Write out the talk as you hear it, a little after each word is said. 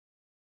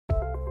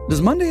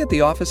Does Monday at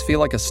the office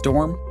feel like a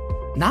storm?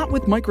 Not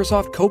with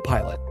Microsoft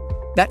Copilot.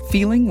 That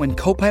feeling when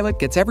Copilot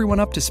gets everyone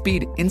up to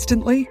speed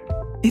instantly?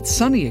 It's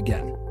sunny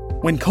again.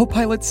 When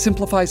Copilot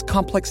simplifies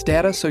complex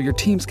data so your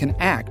teams can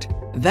act,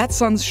 that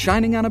sun's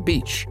shining on a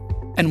beach.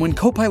 And when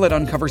Copilot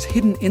uncovers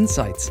hidden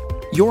insights,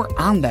 you're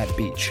on that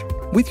beach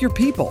with your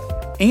people,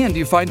 and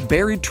you find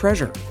buried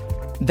treasure.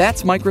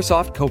 That's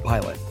Microsoft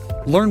Copilot.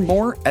 Learn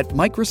more at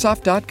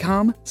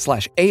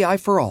Microsoft.com/AI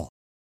for all.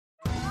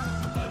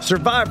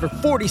 Survivor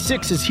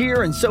 46 is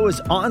here, and so is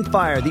On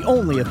Fire, the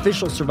only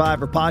official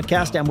Survivor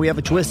podcast, and we have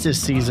a twist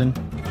this season.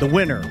 The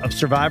winner of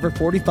Survivor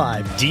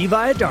 45, Dee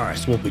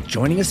Valladares, will be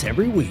joining us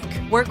every week.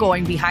 We're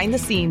going behind the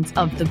scenes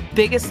of the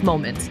biggest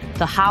moments,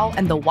 the how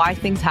and the why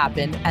things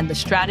happen, and the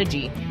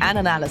strategy and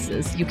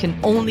analysis you can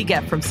only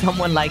get from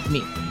someone like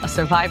me, a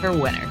Survivor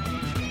winner.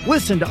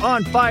 Listen to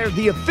On Fire,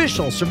 the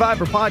official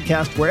Survivor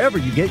podcast, wherever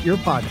you get your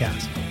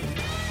podcast.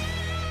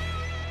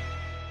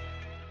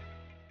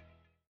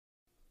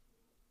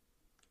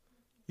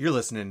 You're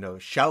listening to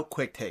Shout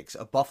Quick Takes,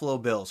 a Buffalo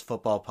Bills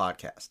football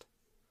podcast.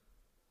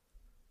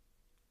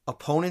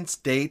 Opponents,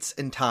 dates,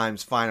 and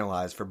times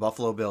finalized for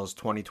Buffalo Bills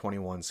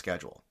 2021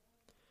 schedule.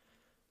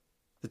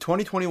 The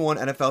 2021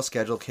 NFL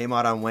schedule came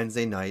out on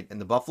Wednesday night, and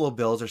the Buffalo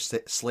Bills are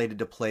slated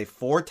to play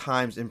 4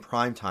 times in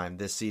primetime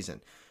this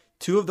season.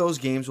 2 of those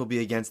games will be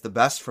against the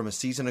best from a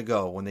season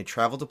ago when they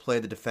travel to play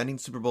the defending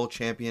Super Bowl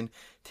champion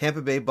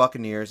Tampa Bay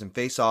Buccaneers and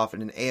face off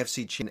in an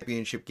AFC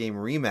Championship game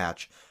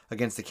rematch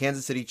against the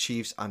Kansas City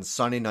Chiefs on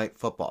Sunday Night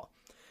Football.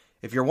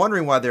 If you're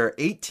wondering why there are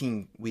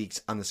 18 weeks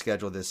on the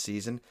schedule this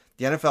season,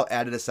 the NFL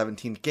added a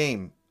 17th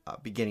game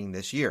beginning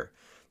this year.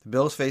 The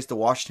Bills faced the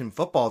Washington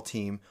football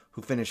team,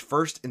 who finished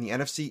first in the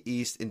NFC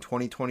East in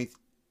 2020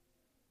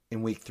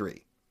 in Week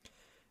 3.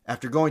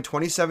 After going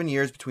 27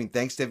 years between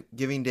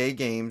Thanksgiving Day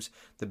games,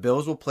 the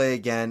Bills will play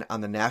again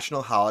on the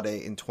national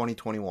holiday in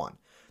 2021.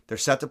 They're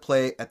set to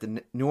play at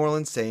the New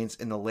Orleans Saints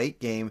in the late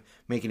game,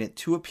 making it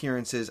 2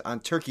 appearances on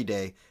Turkey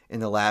Day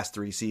in the last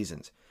 3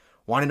 seasons.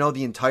 Want to know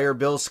the entire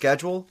Bills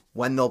schedule,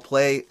 when they'll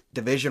play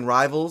division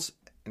rivals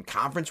and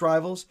conference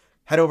rivals?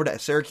 Head over to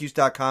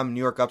Syracuse.com and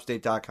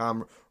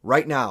NewYorkUpstate.com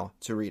right now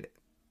to read it.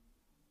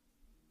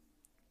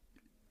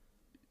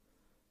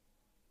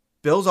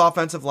 Bills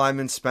offensive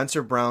lineman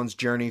Spencer Brown's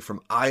journey from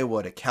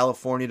Iowa to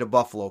California to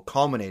Buffalo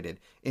culminated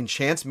in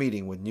chance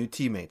meeting with new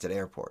teammates at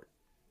airport.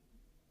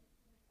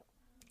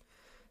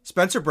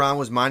 Spencer Brown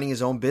was minding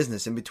his own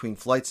business in between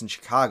flights in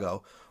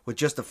Chicago, with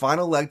just the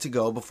final leg to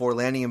go before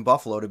landing in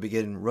Buffalo to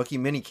begin rookie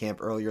minicamp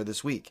earlier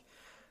this week.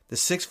 The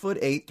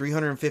 6'8",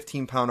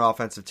 315-pound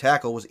offensive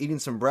tackle was eating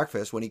some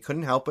breakfast when he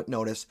couldn't help but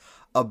notice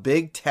a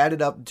big,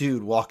 tatted-up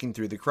dude walking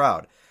through the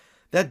crowd.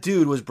 That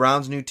dude was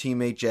Brown's new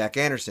teammate Jack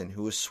Anderson,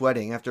 who was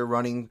sweating after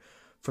running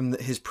from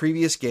his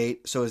previous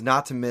gate so as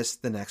not to miss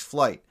the next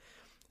flight.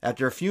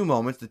 After a few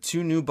moments, the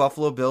 2 new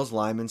Buffalo Bills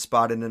linemen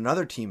spotted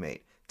another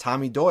teammate,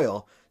 Tommy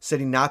Doyle,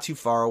 sitting not too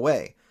far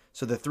away,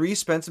 so the 3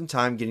 spent some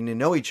time getting to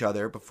know each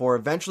other before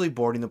eventually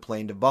boarding the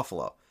plane to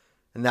Buffalo.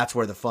 And that's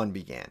where the fun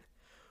began.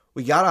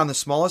 "We got on the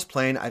smallest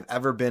plane I've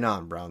ever been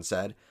on," Brown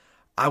said.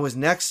 "I was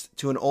next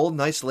to an old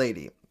nice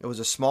lady. It was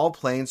a small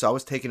plane, so I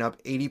was taking up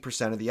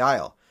 80% of the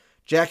aisle.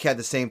 Jack had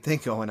the same thing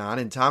going on,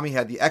 and Tommy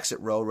had the exit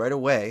row right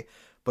away,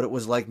 but it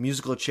was like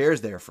musical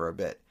chairs there for a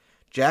bit.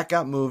 Jack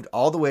got moved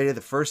all the way to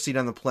the first seat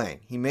on the plane.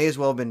 He may as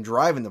well have been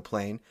driving the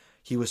plane.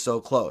 He was so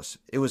close.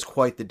 It was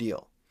quite the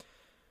deal."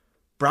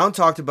 Brown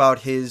talked about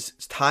his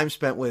time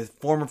spent with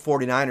former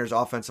 49ers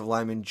offensive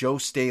lineman Joe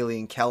Staley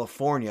in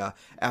California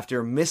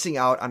after missing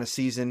out on a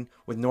season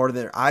with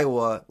Northern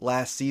Iowa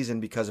last season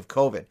because of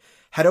COVID.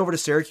 Head over to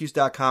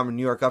Syracuse.com and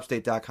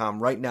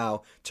NewYorkUpstate.com right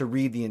now to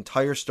read the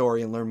entire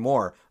story and learn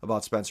more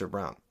about Spencer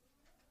Brown.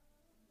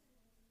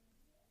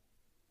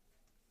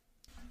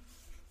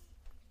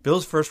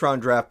 Bills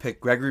first-round draft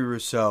pick Gregory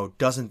Rousseau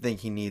doesn't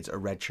think he needs a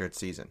redshirt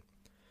season.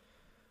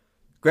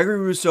 Gregory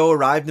Rousseau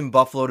arrived in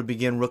Buffalo to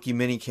begin rookie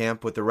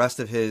minicamp with the rest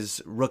of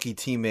his rookie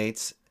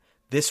teammates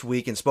this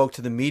week and spoke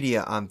to the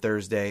media on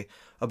Thursday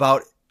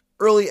about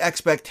early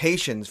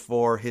expectations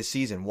for his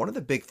season. One of the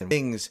big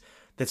things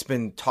that's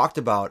been talked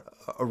about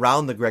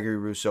around the Gregory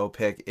Rousseau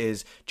pick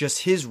is just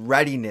his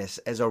readiness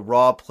as a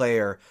raw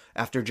player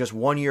after just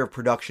 1 year of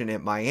production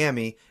at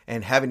Miami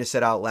and having to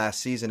sit out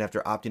last season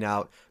after opting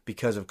out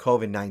because of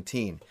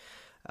COVID-19.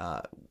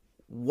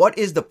 What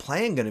is the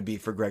plan going to be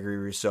for Gregory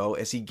Rousseau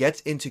as he gets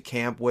into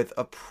camp with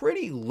a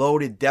pretty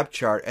loaded depth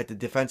chart at the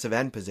defensive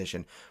end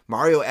position?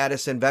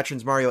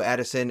 Veterans Mario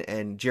Addison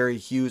and Jerry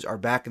Hughes are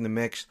back in the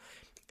mix.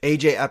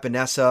 AJ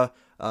Epinesa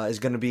is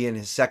going to be in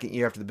his second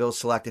year after the Bills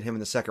selected him in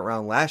the second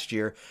round last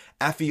year.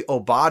 Efe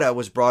Obada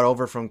was brought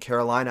over from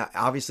Carolina,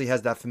 obviously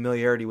has that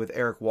familiarity with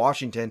Eric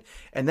Washington.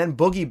 And then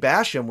Boogie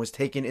Basham was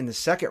taken in the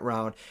second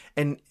round,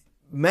 and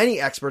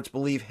many experts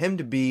believe him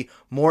to be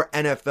more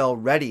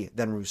NFL ready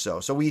than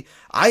Rousseau. So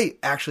I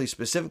actually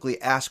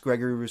specifically asked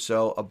Gregory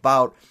Rousseau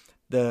about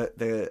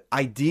the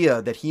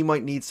idea that he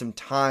might need some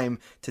time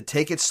to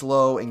take it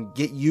slow and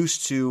get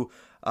used to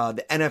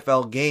the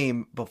NFL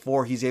game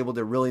before he's able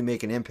to really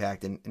make an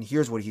impact. And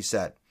here's what he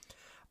said.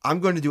 I'm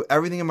going to do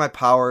everything in my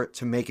power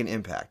to make an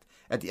impact.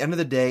 At the end of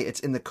the day, it's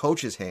in the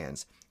coach's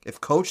hands.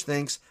 If coach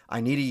thinks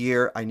I need a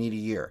year, I need a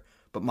year.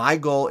 But my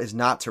goal is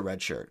not to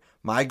redshirt.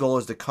 My goal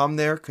is to come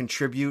there,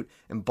 contribute,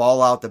 and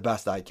ball out the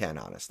best I can,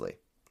 honestly.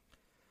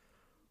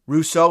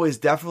 Rousseau is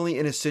definitely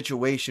in a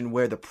situation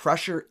where the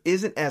pressure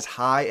isn't as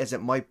high as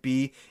it might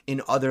be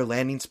in other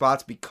landing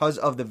spots because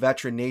of the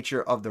veteran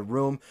nature of the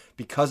room,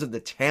 because of the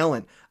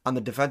talent on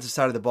the defensive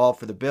side of the ball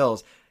for the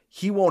Bills.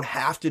 He won't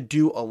have to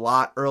do a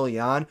lot early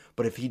on,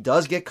 but if he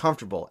does get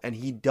comfortable and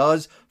he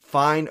does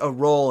find a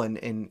role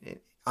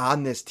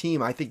on this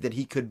team, I think that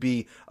he could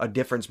be a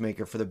difference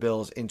maker for the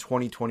Bills in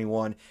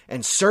 2021,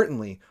 and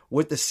certainly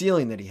with the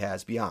ceiling that he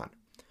has beyond.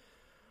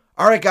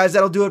 All right, guys,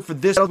 that'll do it for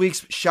this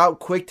week's Shout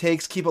Quick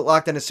Takes. Keep it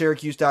locked on to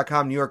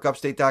Syracuse.com,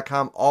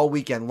 NewYorkUpstate.com all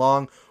weekend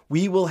long.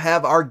 We will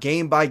have our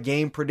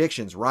game-by-game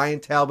predictions. Ryan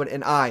Talbot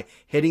and I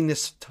hitting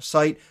this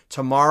site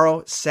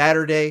tomorrow,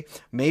 Saturday,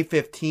 May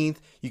 15th.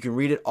 You can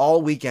read it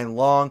all weekend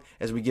long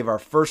as we give our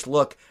first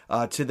look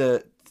to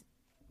the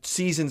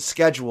season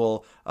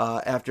schedule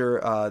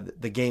after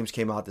the games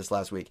came out this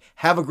last week.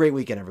 Have a great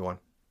weekend, everyone.